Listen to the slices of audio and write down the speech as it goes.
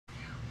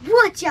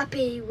What's up,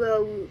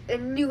 a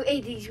new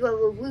 80s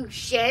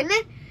revolution?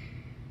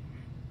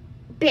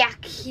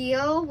 Back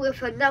here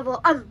with another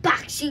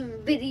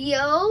unboxing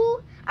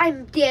video.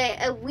 I'm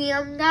there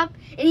warmed up,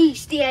 and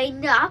he's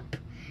standing up.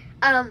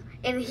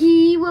 And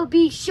he will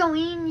be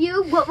showing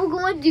you what we're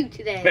going to do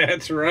today.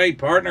 That's right,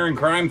 partner in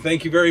crime.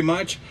 Thank you very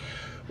much.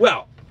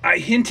 Well, I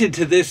hinted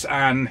to this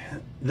on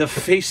the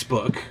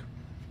Facebook.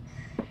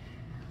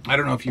 I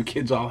don't know if you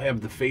kids all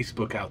have the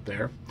Facebook out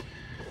there,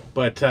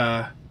 but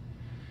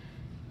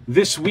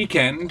this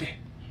weekend,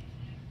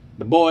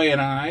 the boy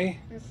and I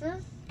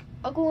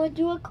are going to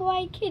do a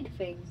Karate Kid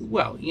thing.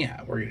 Well,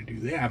 yeah, we're going to do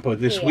that, but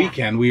this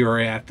weekend we were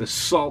at the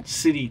Salt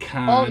City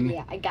Con. Oh,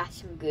 yeah, I got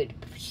some good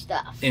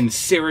stuff. In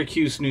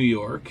Syracuse, New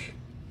York,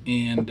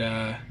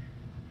 and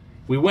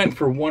we went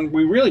for one.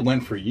 We really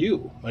went for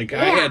you. Like,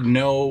 I had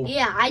no...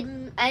 Yeah,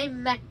 I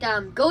met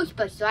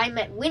Ghostbusters. I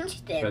met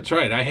Winston. That's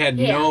right. I had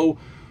no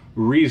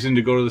reason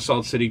to go to the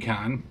Salt City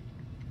Con.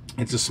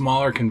 It's a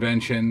smaller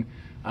convention,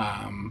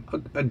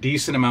 a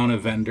decent amount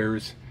of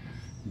vendors,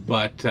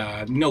 but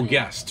no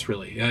guests,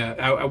 really.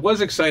 I was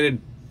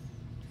excited.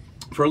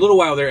 For a little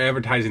while, they're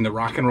advertising the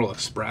Rock and Roll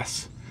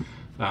Express,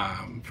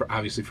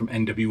 obviously from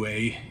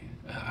NWA,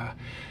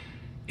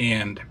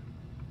 and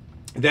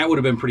that would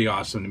have been pretty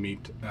awesome to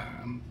meet,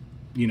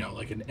 you know,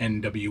 like an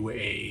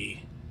NWA,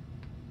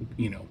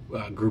 you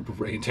know, group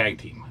of tag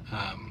team.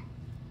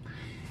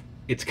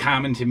 It's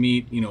common to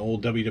meet, you know,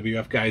 old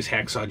WWF guys,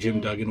 Hacksaw Jim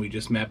Duggan we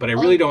just met, but I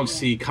really don't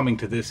see coming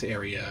to this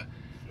area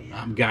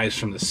guys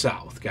from the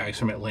South, guys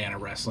from Atlanta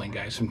Wrestling,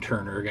 guys from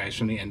Turner, guys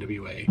from the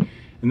NWA.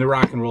 And the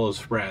Rock and Roll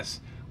Express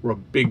were a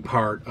big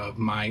part of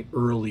my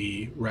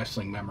early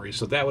wrestling memories,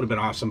 so that would have been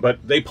awesome.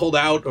 But they pulled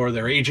out, or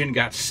their agent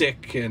got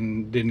sick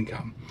and didn't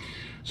come.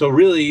 So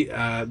really,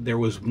 there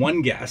was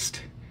one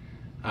guest.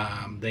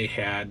 They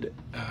had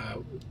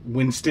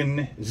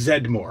Winston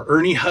Zeddemore,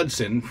 Ernie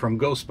Hudson from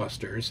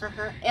Ghostbusters,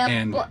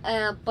 and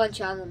a bunch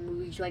of other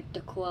movies like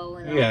The Crow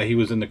and all. Yeah, he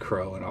was in The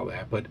Crow and all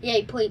that. But yeah,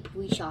 he played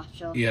police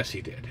officer. Yes,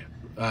 he did.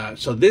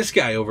 So this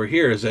guy over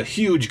here is a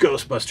huge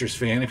Ghostbusters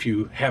fan, if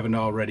you haven't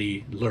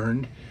already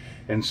learned.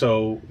 And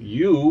so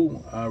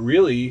you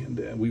really,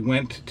 we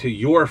went to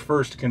your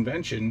first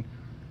convention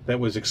that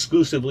was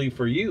exclusively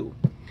for you.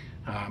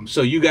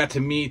 So you got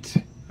to meet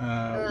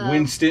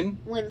Winston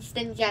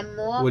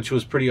Zeddemore, which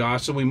was pretty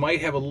awesome. We might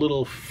have a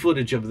little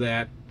footage of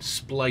that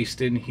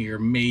spliced in here,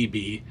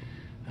 maybe.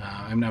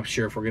 I'm not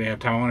sure if we're going to have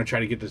time. I want to try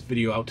to get this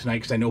video out tonight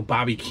because I know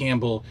Bobby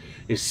Campbell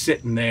is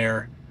sitting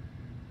there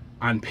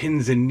on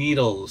pins and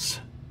needles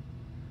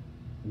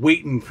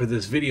waiting for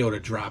this video to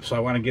drop, so I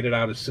want to get it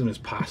out as soon as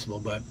possible.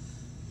 But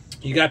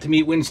you got to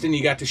meet Winston,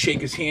 you got to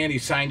shake his hand, he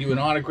signed you an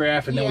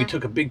autograph, and then we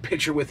took a big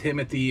picture with him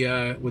at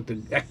the with the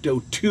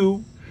Ecto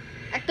 2.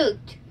 Ecto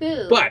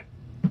 2. But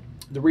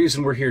the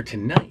reason we're here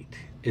tonight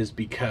is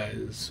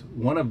because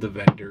one of the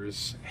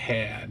vendors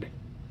had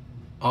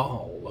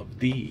all of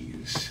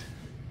these.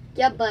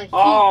 Yeah, but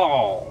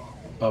all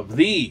of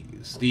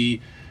these. The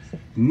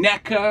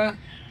NECA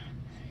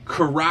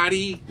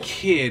Karate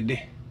Kid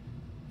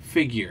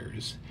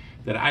figures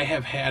that I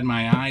have had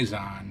my eyes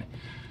on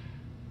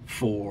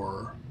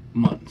for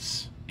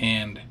months.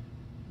 And,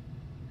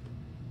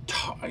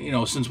 you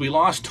know, since we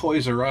lost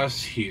Toys R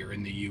Us here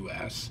in the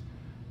U.S.,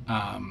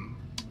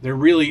 there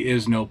really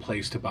is no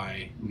place to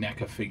buy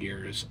NECA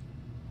figures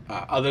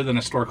other than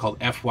a store called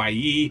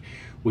FYE,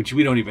 which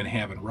we don't even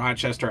have in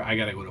Rochester. I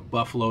got to go to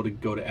Buffalo to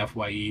go to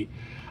FYE.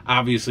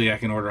 Obviously, I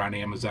can order on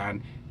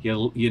Amazon.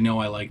 You know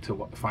I like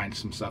to find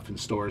some stuff in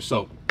stores.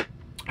 So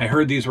I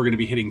heard these were going to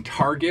be hitting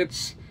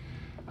Targets.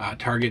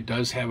 Target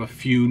does have a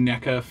few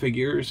NECA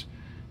figures.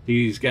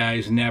 These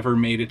guys never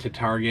made it to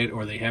Target,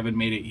 or they haven't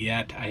made it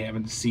yet. I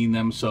haven't seen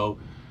them. So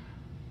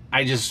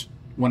I just,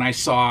 when I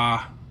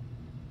saw,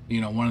 you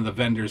know, one of the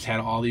vendors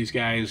had all these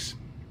guys,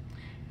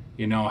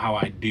 you know how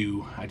I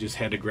do. I just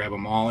had to grab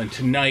them all. And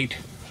tonight,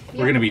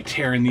 we're going to be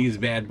tearing these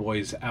bad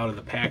boys out of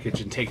the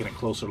package and taking a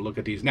closer look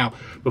at these. Now,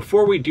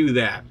 before we do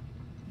that,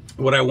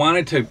 what I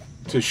wanted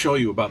to show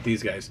you about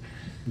these guys,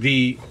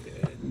 the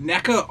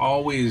NECA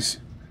always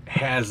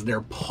has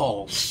their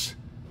pulse,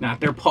 not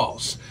their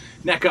pulse.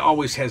 NECA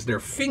always has their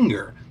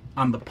finger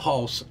on the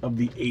pulse of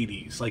the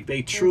 80s. Like,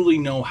 they truly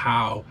know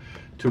how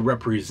to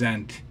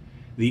represent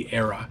the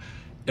era.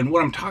 And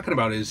what I'm talking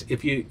about is,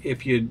 if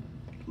you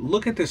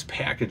look at this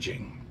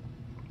packaging,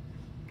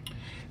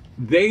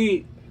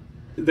 the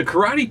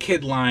Karate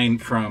Kid line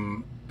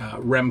from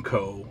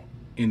Remco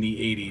in the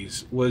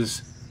 80s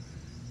was,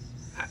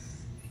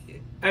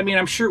 I mean,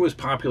 I'm sure it was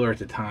popular at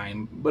the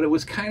time, but it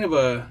was kind of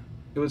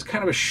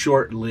a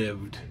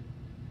short-lived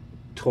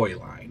toy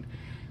line.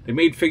 They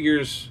made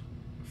figures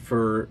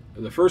for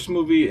the first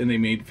movie, and they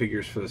made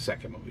figures for the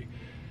second movie.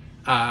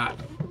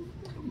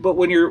 But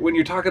when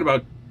you're talking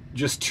about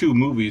just two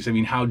movies, I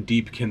mean, how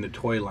deep can the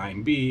toy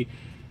line be?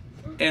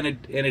 And it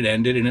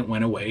ended, and it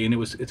went away, and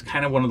it's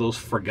kind of one of those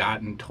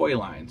forgotten toy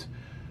lines.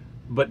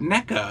 But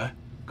NECA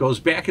goes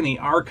back in the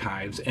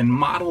archives and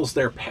models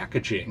their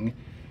packaging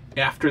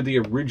after the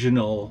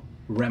original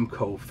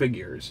Remco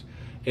figures,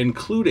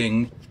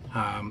 including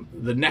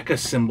The NECA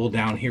symbol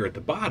down here at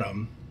the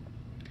bottom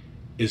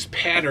is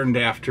patterned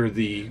after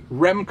the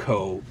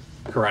Remco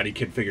Karate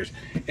Kid figures.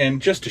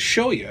 And just to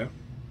show you,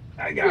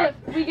 we got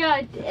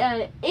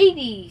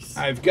 80s.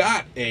 I've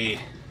got a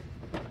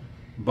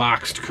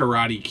boxed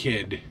Karate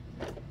Kid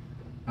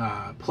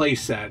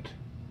playset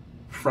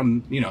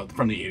from the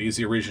 80s,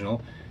 the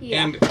original.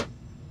 Yeah.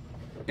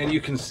 And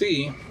you can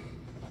see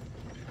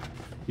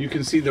the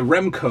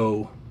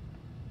Remco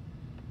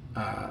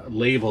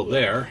label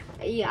there.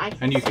 Yeah,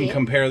 and you can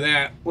compare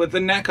that with the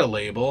NECA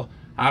label.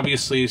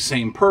 Obviously,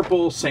 same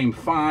purple, same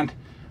font.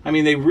 I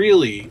mean, they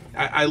really,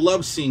 I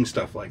love seeing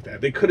stuff like that.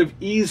 They could have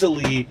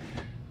easily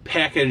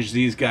packaged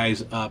these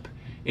guys up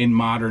in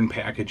modern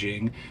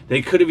packaging.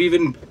 They could have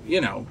even,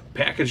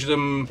 packaged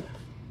them,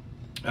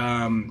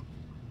 from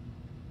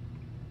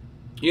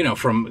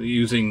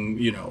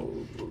using,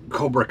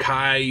 Cobra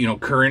Kai,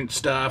 current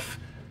stuff.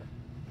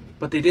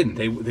 But they didn't.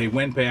 They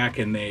went back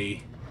and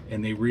they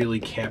really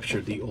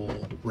captured the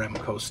old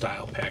Remco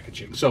style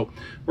packaging. So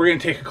we're going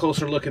to take a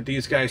closer look at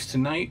these guys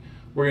tonight.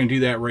 We're going to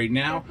do that right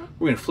now.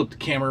 We're going to flip the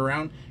camera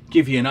around,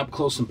 give you an up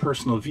close and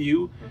personal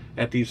view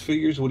at these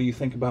figures. What do you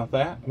think about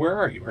that? Where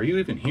are you? Are you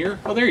even here?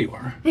 Oh, there you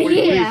are. What do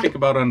you think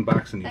about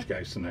unboxing these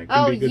guys tonight?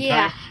 Gonna be a good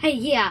time?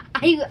 Yeah.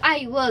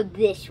 I love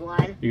this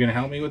one. You going to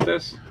help me with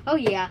this? Oh,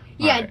 yeah.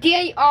 Yeah, right.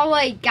 They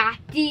already got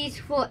these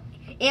for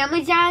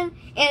Amazon,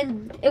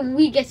 and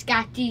we just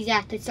got these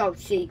at the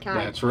South City Con.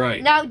 That's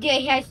right. Now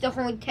Dad has the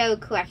hotel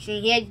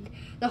collection. He has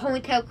the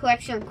hotel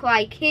collection of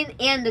Karate Kid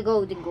and the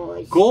Golden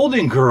Girls.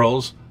 Golden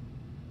Girls?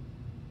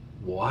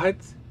 What?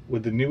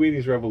 Would the New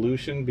 80s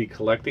Revolution be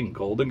collecting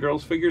Golden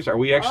Girls figures? Are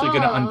we actually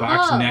going to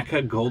unbox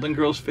NECA Golden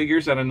Girls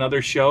figures at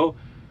another show?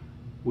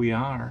 We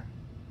are.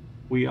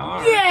 We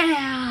are.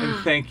 Yeah! And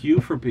thank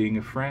you for being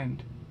a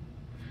friend.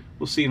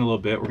 We'll see you in a little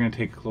bit. We're going to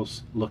take a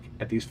close look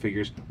at these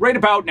figures right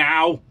about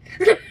now.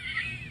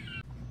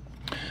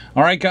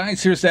 All right,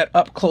 guys, here's that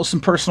up close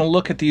and personal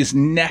look at these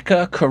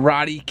NECA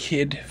Karate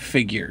Kid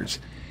figures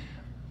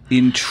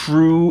in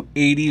true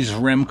 80s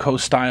Remco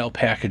style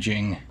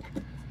packaging,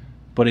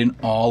 but in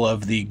all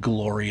of the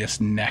glorious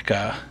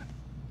NECA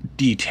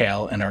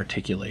detail and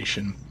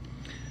articulation.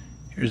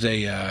 Here's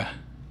a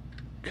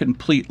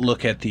complete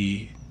look at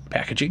the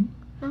packaging.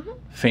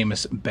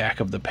 Famous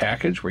back of the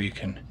package where you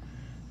can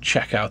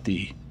check out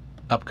the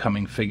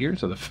upcoming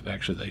figures.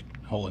 Actually, the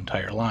whole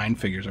entire line.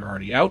 Figures are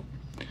already out.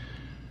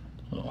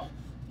 Little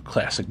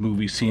classic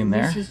movie scene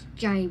there. This is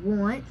Johnny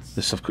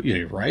Lawrence.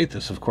 You're right.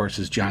 This, of course,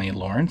 is Johnny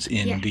Lawrence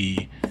in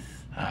the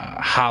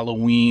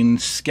Halloween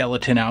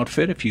skeleton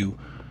outfit.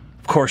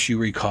 Of course, you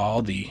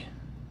recall the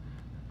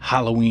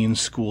Halloween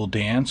school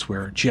dance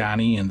where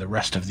Johnny and the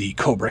rest of the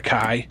Cobra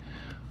Kai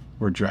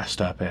were dressed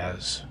up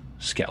as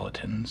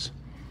skeletons.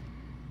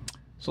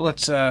 So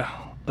let's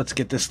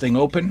get this thing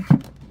open.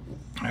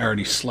 I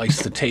already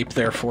sliced the tape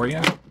there for you.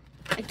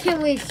 I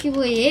can't wait to see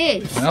what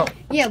it is. Well,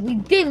 yeah, we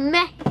did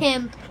met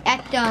him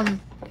at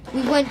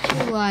we went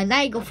to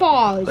Niagara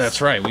Falls. That's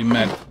right. We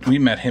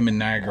met him in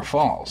Niagara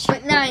Falls.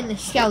 But not in the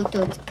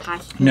skeleton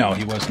costume. No,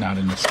 he was not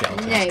in the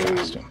skeleton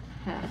costume.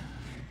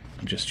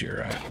 Just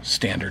your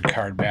standard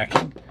card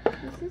backing.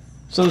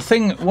 So the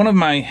thing, one of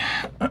my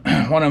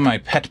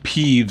pet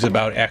peeves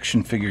about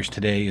action figures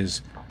today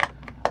is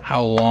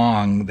how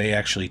long they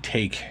actually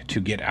take to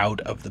get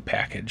out of the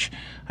package.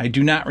 I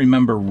do not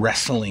remember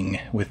wrestling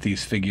with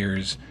these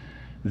figures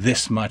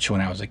this much when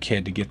I was a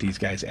kid to get these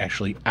guys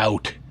actually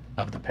out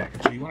of the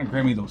package. So you want to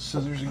grab me those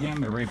scissors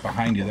again? They're right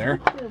behind you there.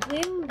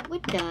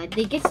 What the?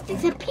 They just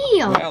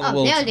disappear.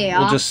 Well, there they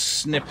are. We'll just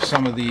snip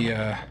some of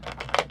the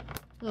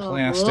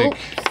plastic,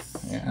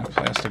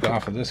 plastic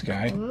off of this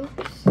guy.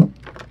 Oops.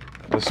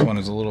 This one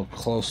is a little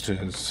close to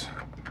his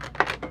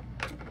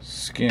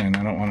skin.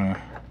 I don't want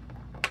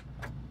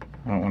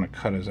to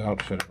cut his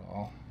outfit at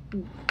all.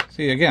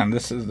 See, again,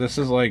 this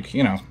is like,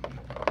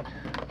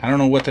 I don't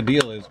know what the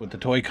deal is with the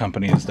toy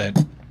companies that,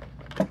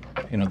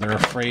 they're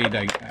afraid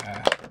of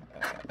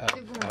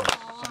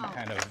some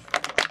kind of,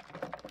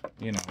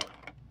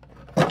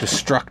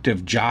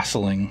 destructive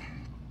jostling,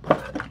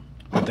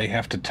 but they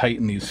have to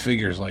tighten these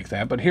figures like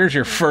that. But here's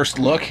your first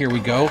look. Here we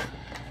go.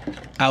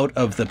 Out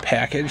of the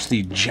package,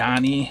 the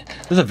Johnny.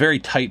 This is a very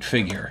tight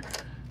figure.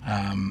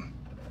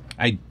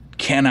 I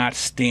cannot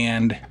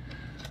stand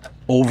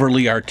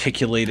overly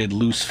articulated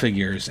loose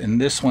figures,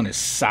 and this one is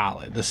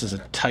solid. This is a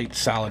tight,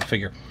 solid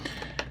figure.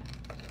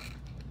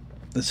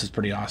 This is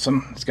pretty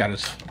awesome. It's got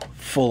his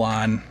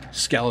full-on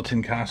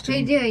skeleton costume.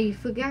 Hey, dear, you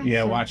forgot.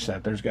 Yeah, watch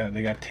that.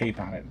 They got tape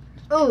on it.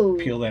 Oh.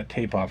 Peel that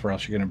tape off, or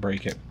else you're gonna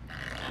break it.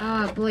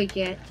 Break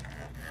it.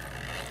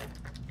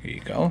 Here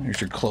you go.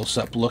 Here's your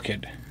close-up look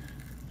at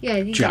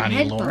these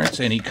Johnny Lawrence,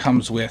 and he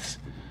comes with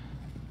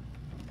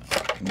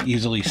an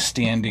easily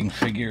standing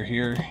figure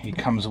here. He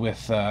comes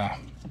with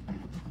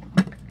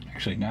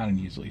actually not an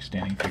easily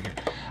standing figure.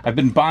 I've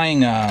been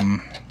buying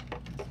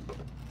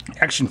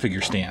action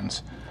figure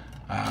stands.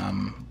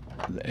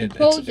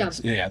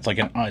 It's like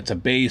it's a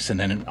base and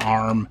then an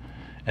arm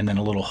and then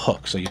a little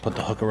hook. So you put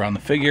the hook around the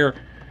figure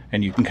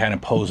and you can kind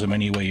of pose them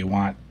any way you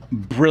want.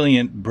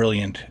 Brilliant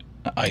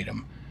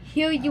item.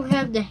 Here you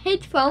have the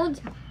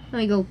headphones. Let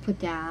me go put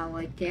that on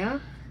right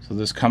there. So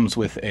this comes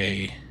with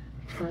a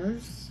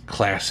Phones.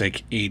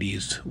 classic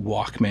 80s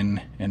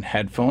Walkman and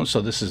headphones.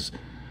 So this is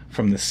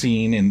from the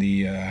scene in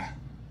the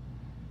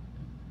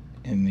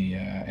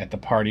at the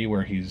party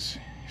where he's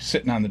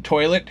sitting on the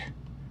toilet.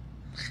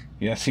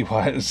 Yes, he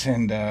was,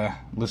 and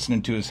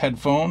listening to his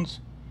headphones.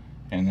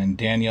 And then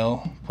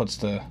Daniel puts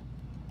the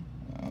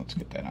let's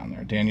get that on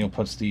there. Daniel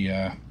puts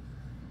the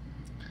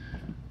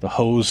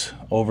hose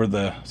over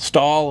the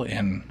stall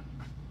and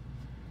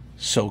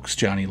soaks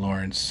Johnny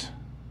Lawrence,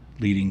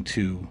 leading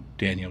to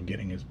Daniel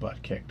getting his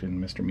butt kicked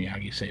and Mr.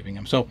 Miyagi saving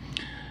him. So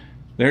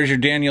there's your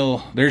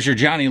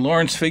Johnny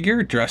Lawrence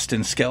figure dressed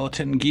in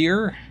skeleton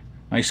gear,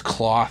 nice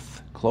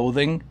cloth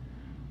clothing.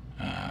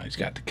 He's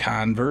got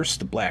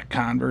the black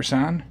Converse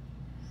on.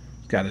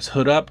 He's got his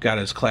hood up, got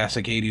his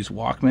classic 80s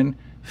Walkman,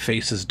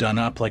 face is done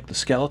up like the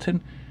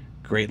skeleton.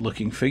 Great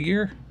looking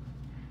figure.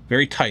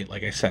 Very tight,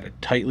 like I said, a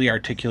tightly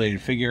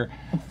articulated figure.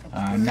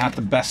 Not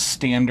the best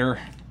stander.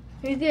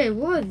 Hey there,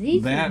 what are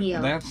these in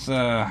here? That's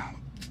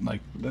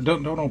like,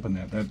 don't open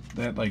that.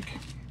 That like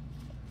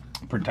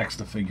protects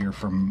the figure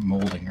from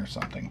molding or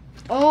something.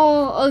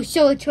 Oh,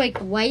 so it's like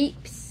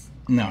wipes?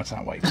 No, it's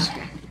not wipes.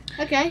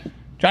 Okay.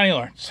 Johnny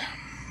Lawrence.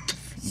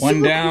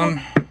 One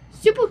down. Cool.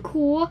 Super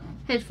cool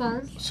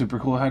headphones. Super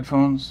cool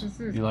headphones.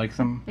 Mm-hmm. You like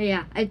them?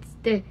 Yeah, it's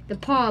the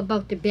part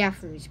about the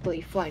bathroom is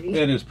pretty funny.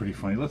 It is pretty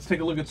funny. Let's take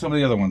a look at some of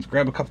the other ones.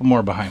 Grab a couple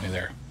more behind me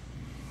there.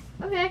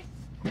 Okay.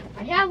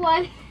 I have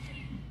one.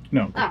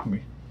 No. Oh.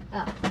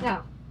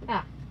 No.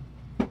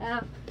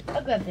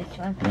 I'll grab this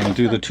one. Want to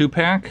do the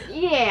 2-pack?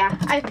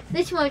 Yeah,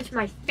 this one's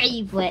my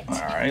favorite. All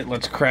right,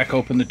 let's crack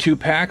open the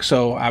 2-pack.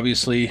 So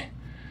obviously,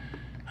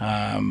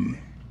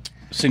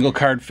 single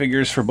card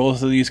figures for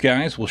both of these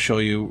guys. We'll show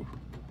you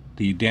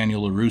the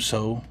Daniel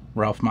LaRusso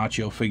Ralph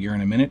Macchio figure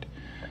in a minute.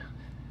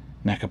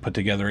 NECA put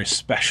together a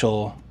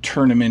special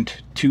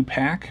tournament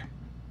 2-pack.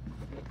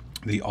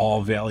 The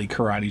All Valley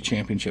Karate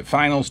Championship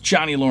Finals.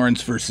 Johnny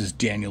Lawrence versus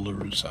Daniel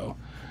LaRusso.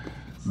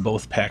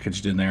 Both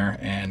packaged in there,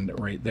 and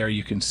right there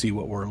you can see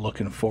what we're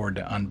looking forward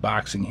to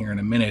unboxing here in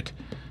a minute.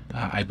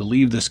 I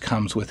believe this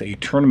comes with a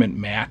tournament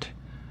mat.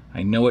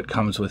 I know it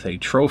comes with a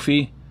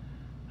trophy.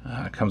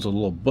 It comes with a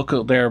little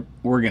booklet there.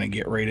 We're going to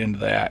get right into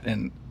that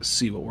and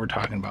see what we're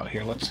talking about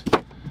here. Let's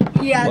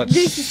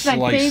this is my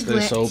slice favorite.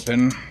 this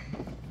open.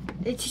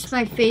 It's just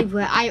my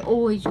favorite. I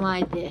always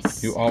wanted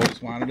this. You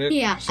always wanted it?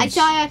 Yeah, I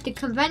saw it at the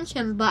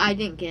convention, but I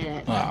didn't get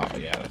it. Oh,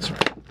 yeah, that's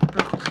right.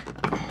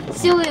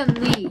 Silly of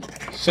me.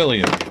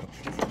 Silly of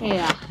you.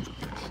 Yeah.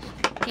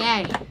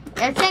 Okay.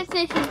 And since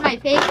this is my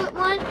favorite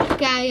one,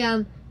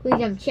 we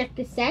can check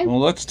this out. Well,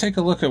 let's take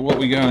a look at what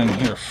we got in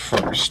here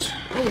first.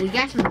 Oh, we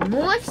got some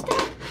more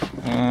stuff?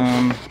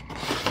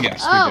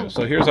 Yes, we do.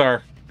 So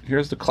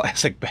here's the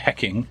classic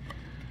backing.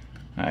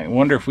 I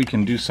wonder if we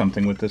can do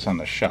something with this on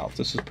the shelf.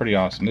 This is pretty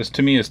awesome. This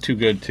to me is too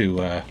good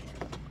to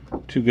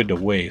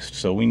waste.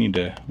 So we need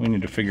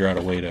to figure out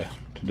a way to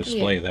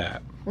display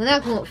that. We're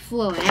not going to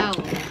throw it out.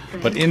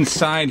 But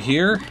inside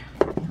here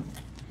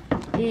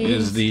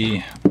is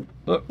the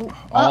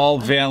All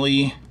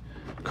Valley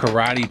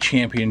Karate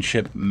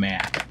Championship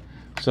mat.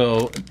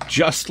 So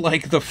just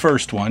like the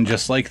first one,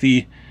 just like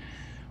the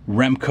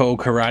Remco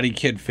Karate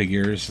Kid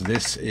figures,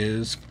 this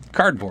is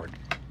cardboard.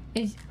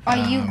 Are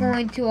you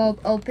going to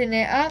open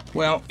it up?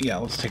 Well, yeah,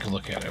 let's take a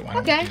look at it. Why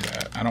don't we do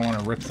that? I don't want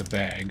to rip the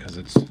bag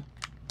because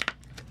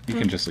you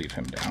can just leave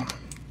him down.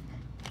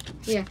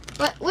 Yeah,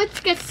 but let's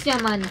get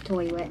some on the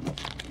toilet.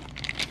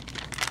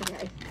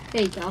 Okay,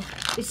 there you go.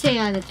 He's sitting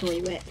on the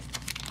toilet.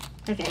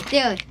 Okay,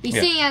 there. He's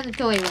sitting on the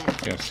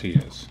toilet. Yes, he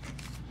is.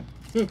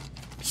 All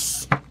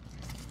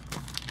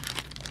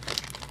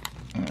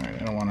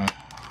right, I don't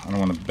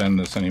want to bend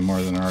this any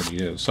more than it already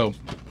is. So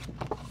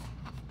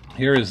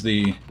here is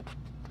the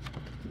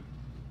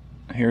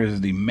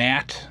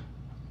mat,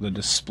 the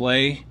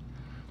display.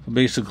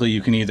 Basically,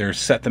 you can either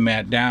set the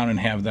mat down and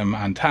have them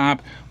on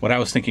top. What I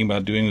was thinking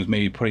about doing was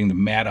maybe putting the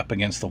mat up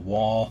against the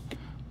wall,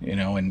 you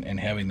know, and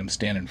having them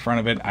stand in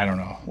front of it. I don't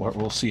know.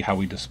 We'll see how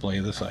we display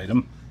this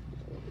item.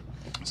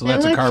 So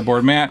that's a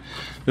cardboard mat.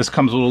 This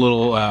comes with a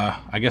little,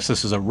 I guess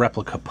this is a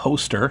replica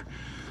poster.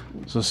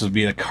 So this would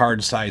be a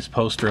card-sized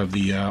poster of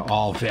the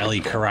All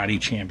Valley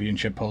Karate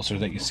Championship poster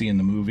that you see in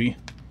the movie.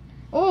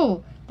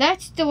 Oh,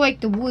 that's the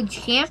world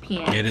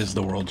champion. It is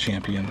the world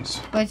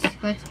champions. Let's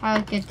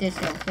I'll get this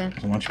open.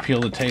 So once you peel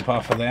the tape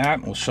off of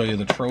that, we'll show you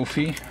the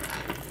trophy.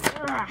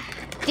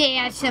 They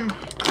have some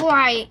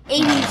 80s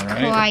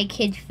Karate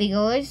Kid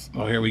figures.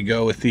 Well, here we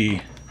go with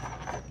the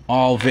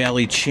All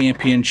Valley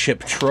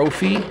Championship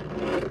trophy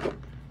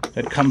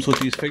that comes with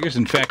these figures.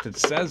 In fact, it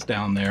says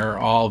down there,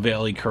 All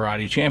Valley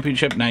Karate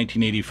Championship,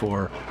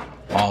 1984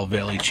 All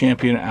Valley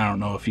Champion. I don't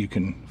know if you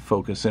can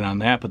focus in on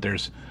that, but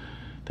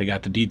they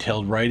got the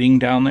detailed writing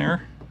down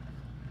there.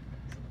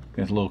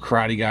 Got a little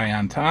karate guy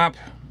on top.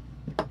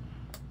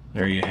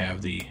 There you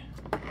have the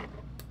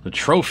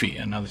trophy,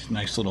 another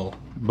nice little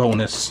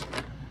bonus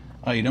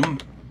item.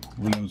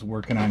 Liam's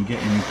working on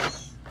getting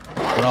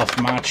Ralph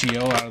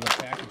Macchio out of the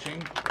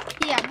packaging.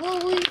 Yeah, we'll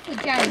wait for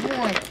Johnny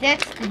Lawrence.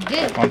 That's the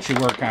good. Why don't you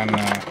work on,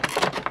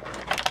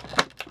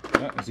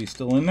 is he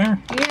still in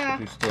there? Yeah.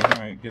 He's still,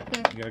 alright, you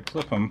gotta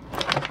clip him.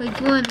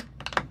 Which one?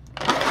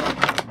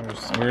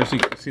 Where is he?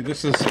 See,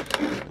 this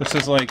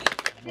is like,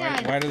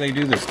 why do they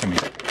do this to me?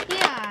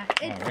 Yeah.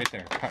 Oh, right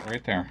there, cut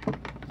right there.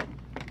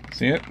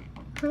 See it?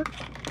 Huh?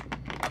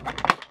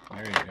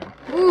 There you go.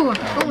 Ooh,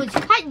 it's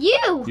cut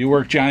you. You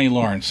work Johnny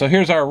Lawrence. So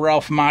here's our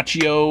Ralph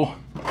Macchio,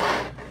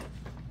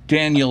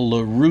 Daniel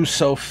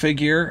LaRusso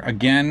figure.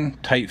 Again,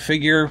 tight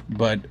figure,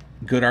 but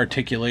good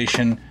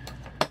articulation.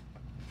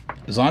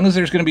 As long as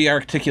there's going to be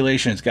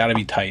articulation, it's got to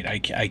be tight.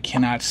 I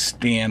cannot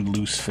stand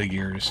loose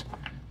figures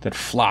that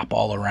flop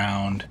all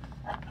around.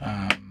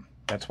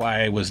 That's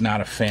why I was not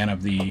a fan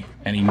of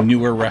any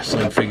newer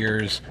wrestling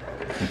figures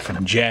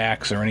from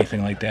Jax or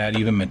anything like that,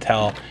 even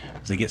Mattel.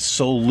 They get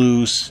so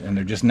loose and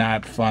they're just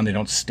not fun. They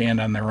don't stand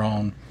on their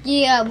own.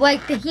 Yeah,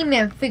 like the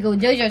He-Man figure.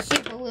 Those are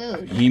super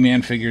loose.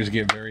 He-Man figures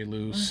get very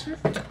loose.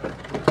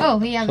 Oh,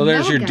 yeah. So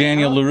there's your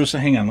Daniel LaRusso.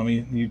 Hang on,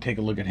 you take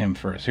a look at him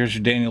first. Here's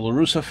your Daniel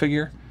LaRusso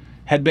figure.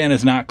 Headband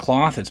is not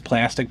cloth, it's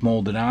plastic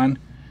molded on.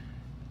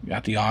 You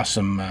got the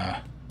awesome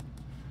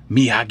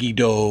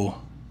Miyagi-Do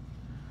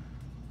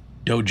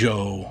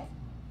dojo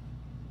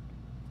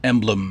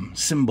emblem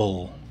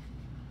symbol.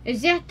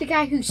 Is that the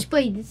guy who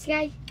sprayed this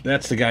guy?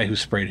 That's the guy who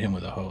sprayed him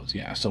with a hose,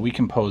 yeah. So we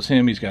can pose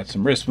him. He's got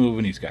some wrist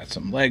movement. He's got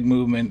some leg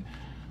movement.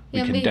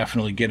 We can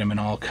definitely get him in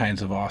all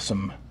kinds of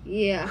awesome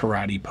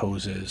karate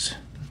poses.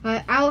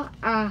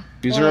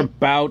 These are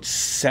about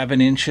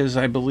 7 inches,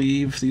 I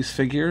believe, these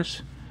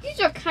figures. These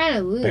are kind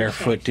of loose.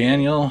 Barefoot actually.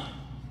 Daniel.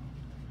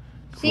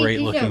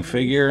 Great looking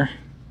figure.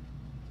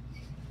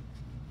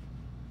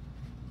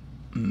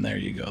 And there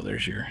you go.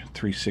 There's your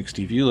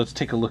 360 view. Let's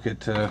take a look at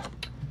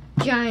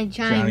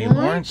Johnny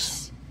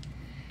Lawrence.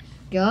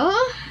 Go.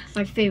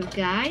 My favorite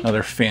guy.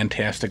 Another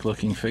fantastic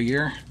looking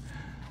figure.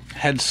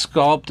 Head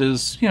sculpt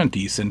is,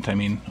 decent. I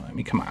mean,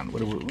 come on.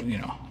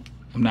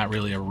 I'm not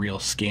really a real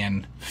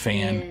scan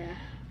fan.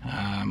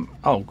 Yeah.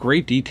 Oh,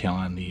 great detail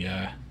on the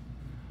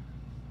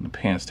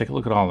pants. Take a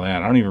look at all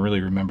that. I don't even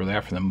really remember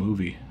that from the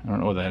movie. I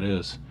don't know what that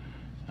is.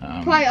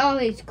 Probably all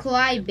these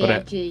Clyde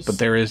badges. But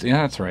there is,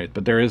 that's right.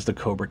 But there is the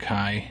Cobra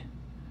Kai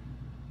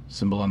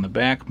symbol on the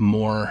back.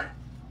 More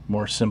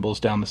symbols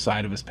down the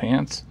side of his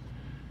pants.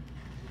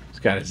 He's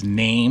got his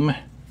name,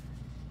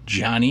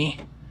 Johnny,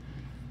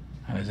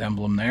 on his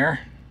emblem there.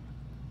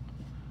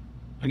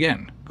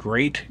 Again,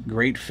 great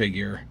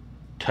figure.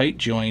 Tight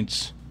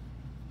joints,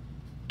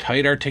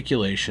 tight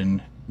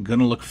articulation.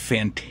 Gonna look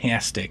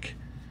fantastic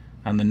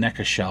on the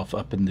NECA shelf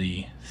up in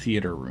the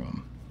theater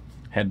room.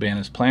 Headband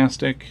is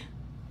plastic,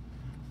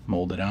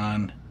 molded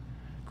on.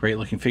 Great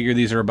looking figure.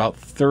 These are about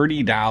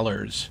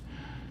 $30.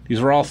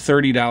 These were all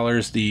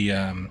 $30.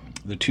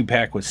 The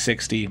 2-pack was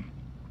 $60.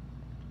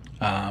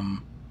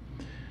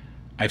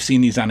 I've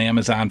seen these on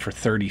Amazon for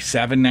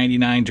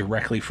 $37.99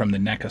 directly from the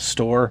NECA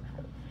store.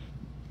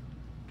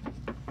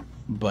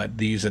 But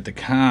these at the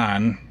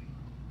con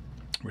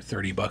were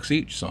 $30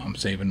 each, so I'm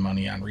saving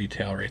money on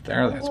retail right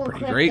there. That's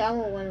pretty great.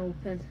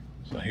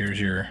 So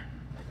here's your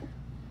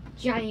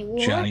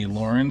Johnny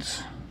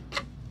Lawrence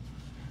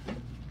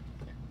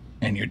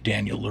and your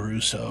Daniel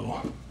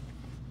LaRusso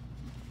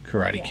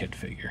Karate Kid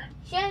figure.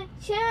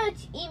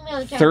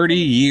 30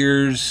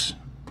 years,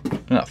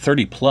 no,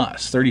 30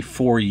 plus,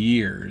 34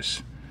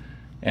 years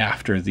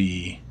after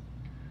the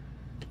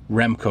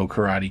Remco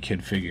Karate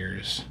Kid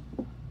figures,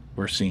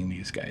 we're seeing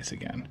these guys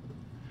again.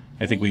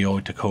 I think we owe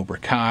it to Cobra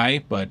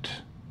Kai, but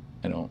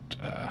I don't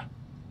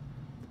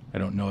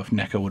know if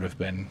NECA would have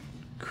been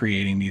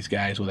creating these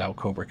guys without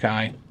Cobra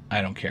Kai.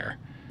 I don't care.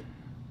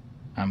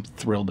 I'm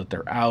thrilled that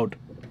they're out,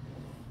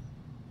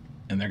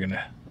 and they're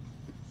gonna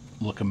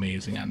look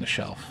amazing on the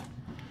shelf.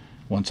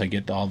 Once I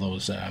get all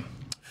those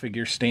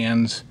figure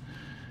stands,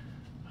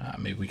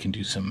 maybe we can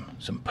do some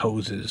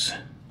poses.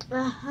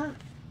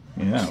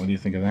 Yeah, what do you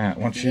think of that?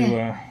 Why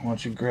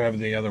don't you grab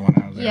the other one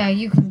out of there? Yeah,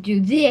 you can do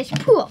this.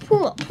 Pull.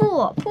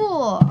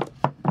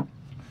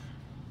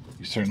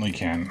 You certainly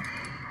can.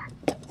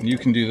 You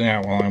can do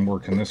that while I'm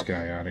working this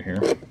guy out of here.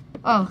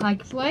 Oh,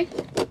 like play?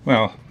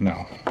 Well,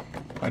 no.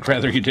 I'd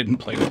rather you didn't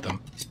play with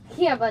them.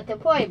 Yeah, but they're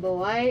playable,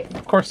 right?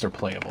 Of course they're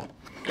playable.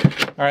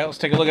 Alright, let's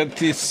take a look at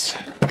this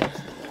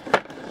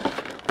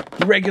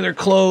regular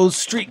clothes,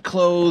 street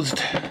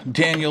clothed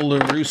Daniel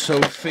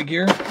LaRusso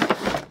figure.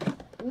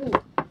 Ooh.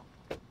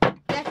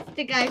 That's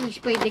the guy who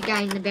sprayed the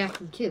guy in the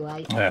bathroom too,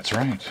 right? That's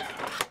right.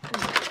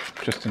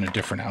 Just in a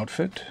different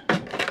outfit.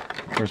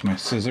 Where's my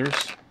scissors?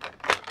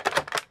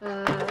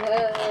 So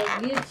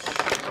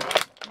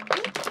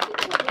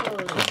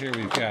here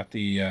we've got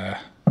the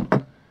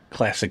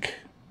classic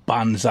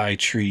bonsai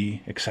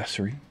tree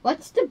accessory.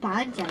 What's the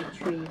bonsai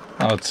tree?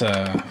 Oh, it's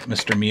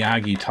Mr.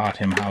 Miyagi taught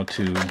him how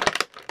to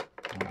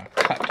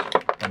cut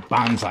a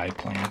bonsai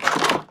plant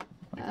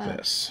like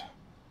this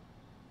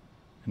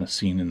in a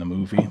scene in the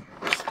movie.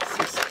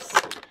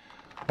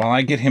 While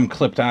I get him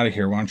clipped out of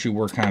here, why don't you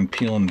work on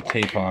peeling the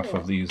tape off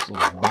of these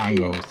little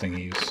bongo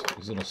thingies,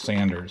 these little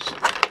sanders.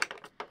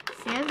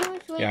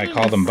 Sanders? Yeah, I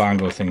call them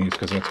bongo thingies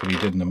because that's what he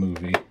did in the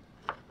movie.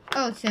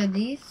 Oh, so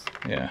these?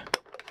 Yeah.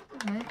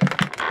 Okay.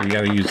 You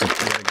gotta use the,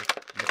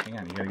 hang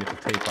on, you gotta get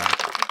the tape off.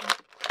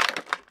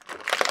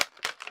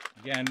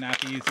 Again, not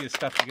the easiest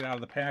stuff to get out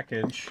of the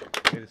package.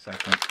 Wait a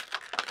second.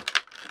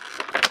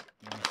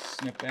 You want to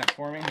snip that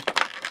for me?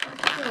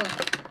 Sure.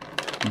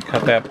 And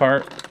cut that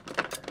part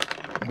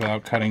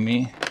without cutting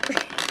me.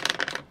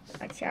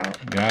 Watch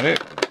out. Got it?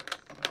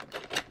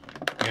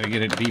 You gotta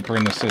get it deeper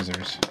in the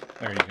scissors.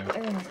 There you go.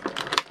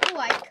 Oh,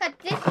 I cut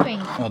this ring.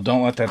 Well,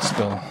 don't let that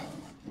spill.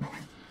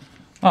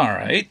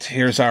 Alright,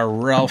 here's our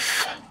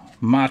Ralph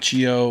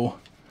Macchio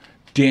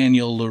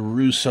Daniel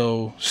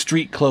LaRusso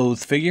street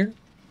clothes figure.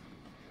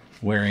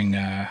 Wearing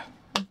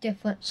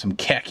some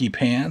khaki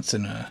pants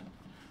and a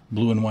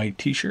blue and white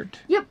t-shirt.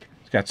 Yep.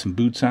 He's got some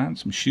boots on,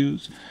 some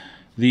shoes.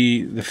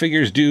 The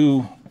figures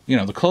do, you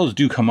know, the clothes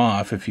do come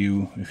off if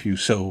you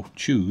so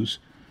choose.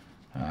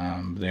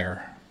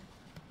 They're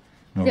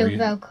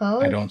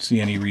Velcro. I don't see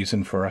any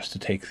reason for us to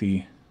take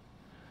the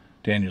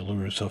Daniel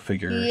LaRusso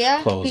figure's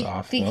clothes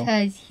off,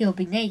 because he'll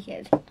be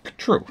naked.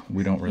 True.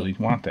 We don't really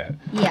want that.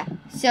 Yeah.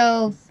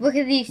 So, look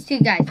at these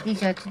two guys.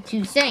 These are the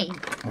two same.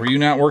 Were you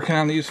not working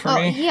on these for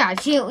me? Oh, yeah.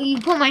 So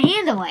you put my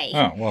hand away.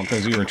 Oh, well,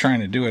 because you were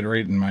trying to do it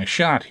right in my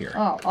shot here.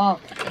 Oh.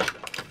 All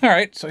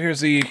right. So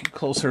here's the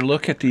closer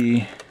look at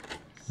the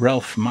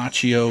Ralph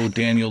Macchio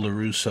Daniel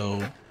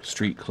LaRusso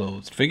street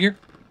clothes figure.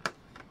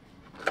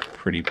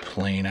 Pretty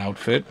plain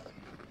outfit.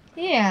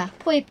 Yeah,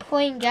 pretty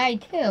plain guy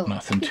too.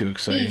 Nothing too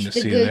exciting He's to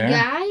the see good there.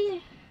 Guy.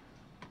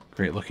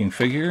 Great looking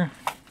figure.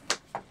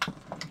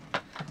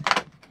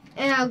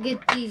 And I'll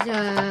get these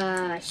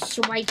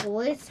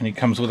swipers. And he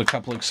comes with a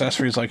couple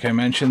accessories, like I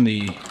mentioned,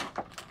 the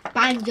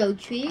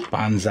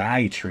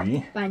Bonsai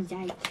tree.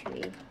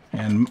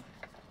 And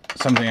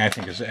something I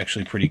think is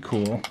actually pretty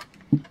cool.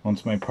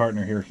 Once my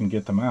partner here can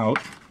get them out.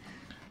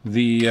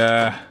 The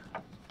let's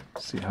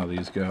see how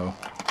these go.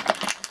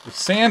 The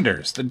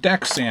sanders, the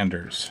deck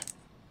sanders.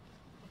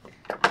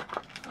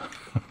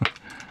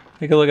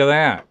 Take a look at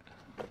that.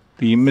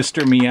 The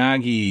Mr.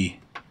 Miyagi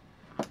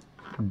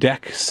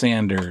deck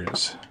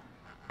sanders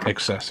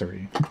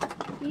accessory.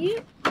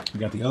 Yep. You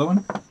got the other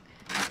one?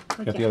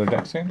 Okay. Got the other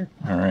deck sander?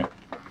 Alright.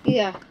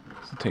 Yeah.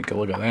 So take a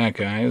look at that,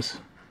 guys.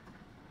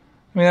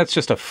 I mean, that's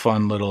just a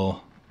fun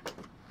little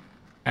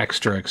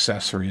extra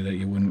accessory that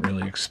you wouldn't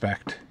really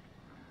expect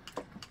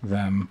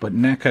them. But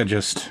NECA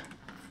just,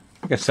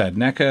 like I said,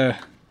 NECA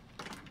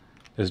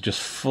is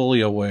just fully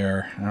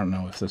aware. I don't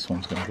know if this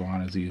one's going to go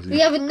on as easy. We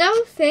have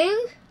another thing.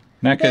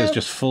 NECA is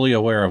just fully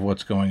aware of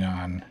what's going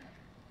on.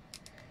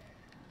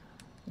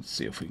 Let's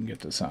see if we can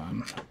get this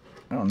on.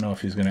 I don't know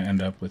if he's going to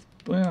end up with...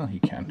 Well, he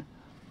can.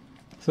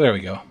 So there we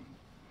go.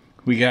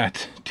 We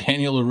got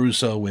Daniel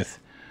LaRusso with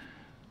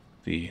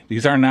the...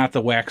 These are not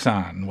the wax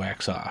on,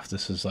 wax off.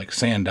 This is like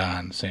sand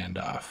on, sand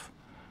off.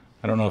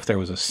 I don't know if there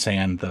was a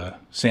sand the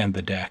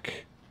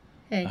deck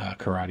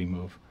karate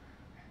move.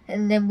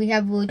 And then we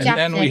have little chopsticks.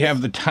 And then we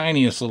have the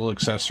tiniest little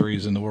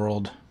accessories in the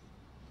world.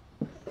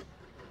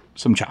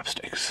 Some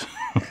chopsticks.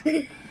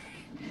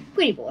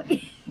 Pretty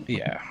boy.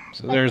 Yeah.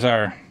 So there's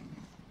our...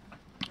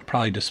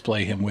 Probably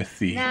display him with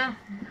the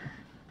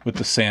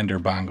sander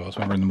bongos.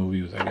 Remember in the movie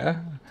he was like,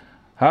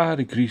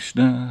 Hare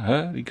Krishna,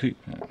 Hare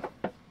Krishna.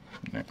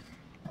 Yeah.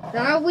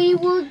 Now we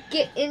will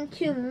get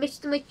into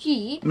Mr.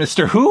 McGee.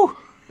 Mr. Who?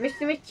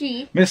 Mr.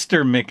 McGee.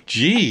 Mr.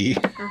 McGee.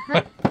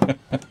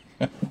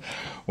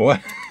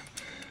 What?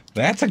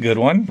 That's a good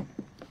one.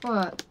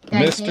 What? Did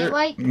I say it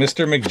right?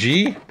 Mr.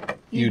 McGee?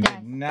 You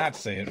did. did not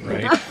say it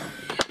right.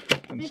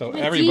 And so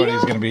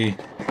everybody's going to be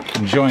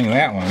enjoying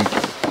that one.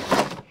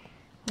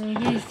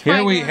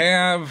 Here we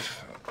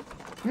have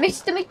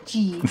Mr.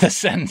 McGee. the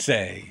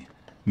sensei,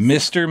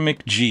 Mr.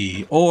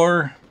 McGee,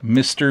 or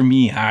Mr.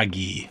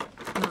 Miyagi.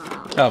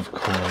 Of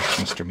course,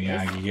 Mr.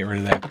 Miyagi. Get rid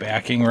of that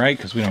backing, right?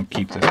 Because we don't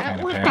keep this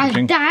kind of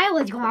packaging. So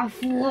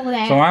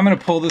I'm going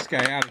to pull this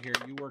guy out of here.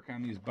 You work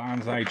on these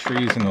bonsai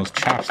trees and those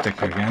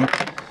chopsticks again.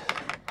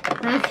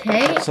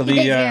 Okay. So the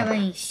give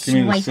me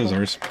the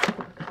scissors.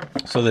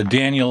 So the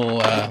Daniel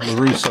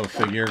LaRusso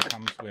figure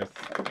comes with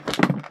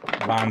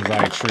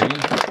bonsai tree,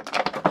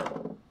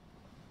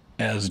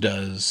 as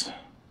does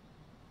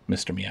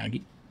Mr.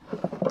 Miyagi.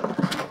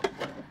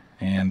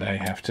 And I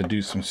have to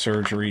do some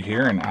surgery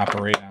here and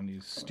operate on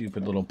these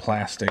stupid little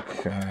plastic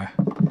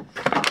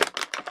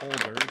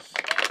holders.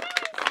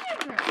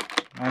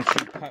 Why don't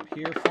you cut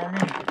here for me?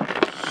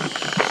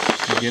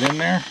 You get in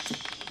there.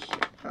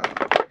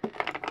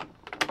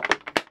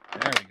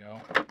 There we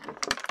go.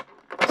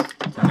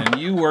 And then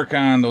you work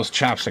on those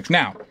chopsticks.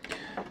 Now,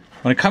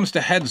 when it comes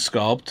to head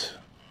sculpt,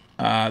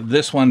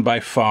 this one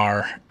by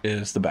far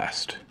is the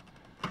best.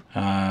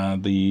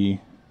 The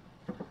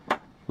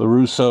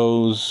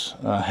LaRusso's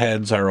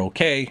heads are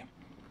okay.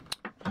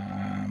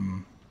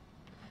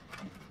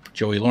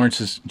 Johnny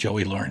Lawrence's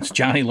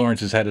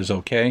head is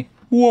okay.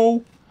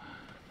 Whoa.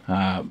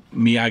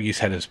 Miyagi's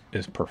head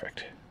is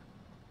perfect.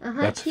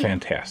 That's a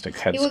fantastic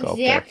head he sculpt looks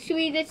there.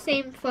 actually the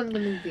same from the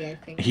movie, I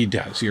think. He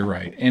does, you're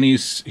right. And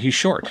he's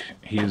short.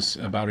 He's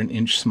about an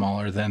inch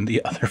smaller than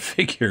the other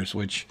figures,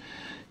 which,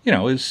 you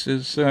know, is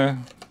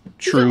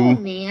true.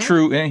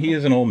 And he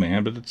is an old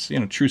man, but it's, you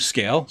know, true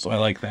scale, so I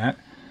like that.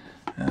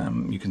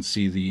 You can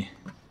see the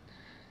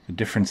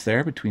difference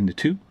there between the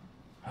two.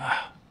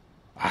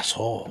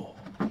 Asshole.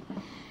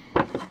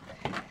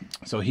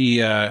 So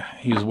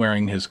he's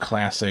wearing his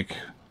classic.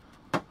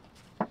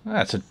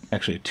 That's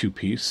actually a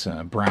two-piece.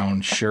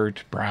 Brown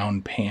shirt,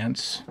 brown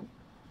pants.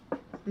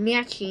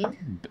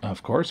 Matching.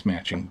 Of course,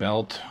 matching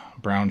belt,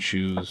 brown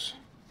shoes,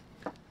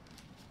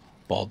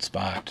 bald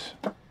spot,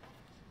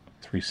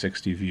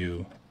 360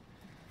 view.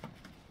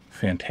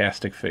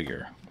 Fantastic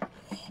figure.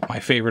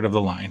 My favorite of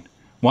the line.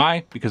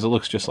 Why? Because it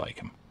looks just like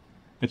him.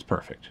 It's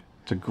perfect.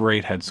 It's a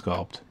great head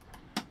sculpt.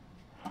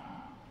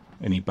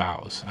 And he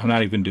bows. I'm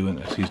not even doing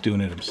this. He's doing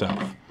it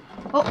himself.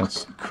 Oh,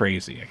 that's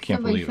crazy. I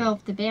can't believe it. Somebody fell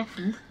off the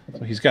bathroom.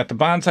 So he's got the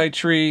bonsai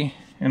tree,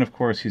 and of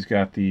course he's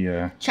got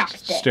the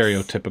chopsticks.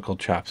 Stereotypical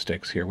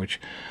chopsticks here, which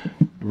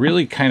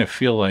really kind of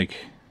feel like,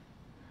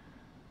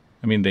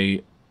 I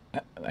mean,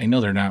 I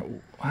know they're not,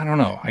 I don't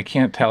know. I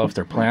can't tell if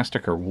they're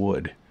plastic or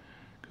wood,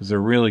 because they're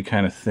really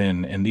kind of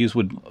thin, and these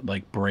would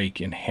like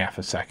break in half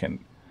a second.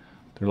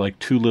 They're like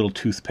two little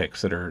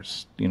toothpicks that are,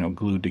 you know,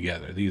 glued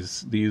together.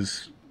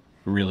 These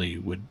really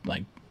would,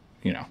 like,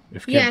 you know,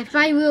 if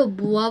my little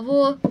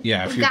brother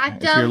if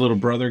your little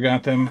brother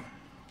got them,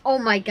 oh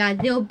my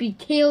God, they'll be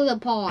tailed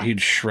apart. He'd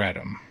shred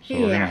them.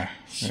 So yeah,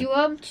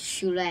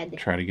 shred.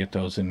 Try to get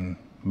those in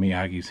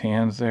Miyagi's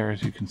hands there,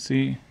 as you can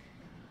see.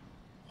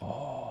 Oh,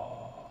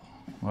 all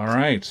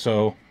right.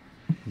 So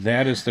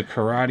that is the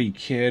Karate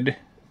Kid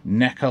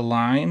NECA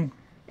line.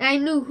 I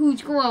know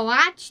who's going to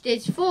watch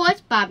this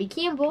first. Bobby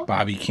Campbell.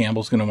 Bobby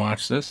Campbell's going to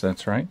watch this.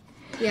 That's right.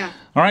 Yeah.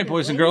 All right,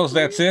 boys and girls,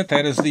 that's it.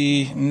 That is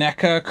the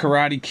NECA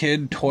Karate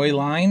Kid toy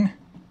line.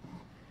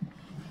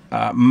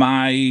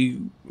 My,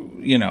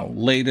 you know,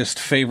 latest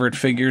favorite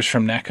figures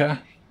from NECA.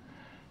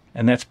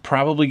 And that's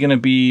probably going to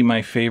be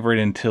my favorite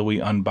until we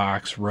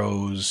unbox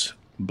Rose,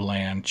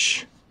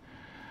 Blanche,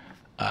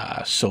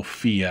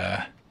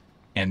 Sophia,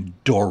 and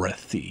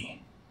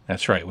Dorothy.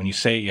 That's right. When you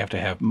say it, you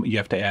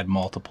have to add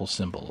multiple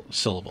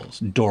syllables.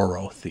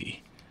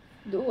 Dorothy.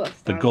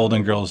 The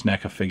Golden Girls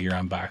NECA figure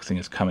unboxing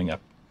is coming up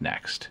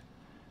next.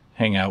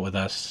 Hang out with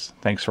us.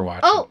 Thanks for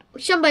watching. Oh,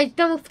 somebody's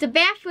done with the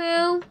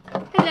bathroom.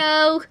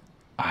 Hello.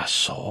 I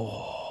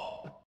saw.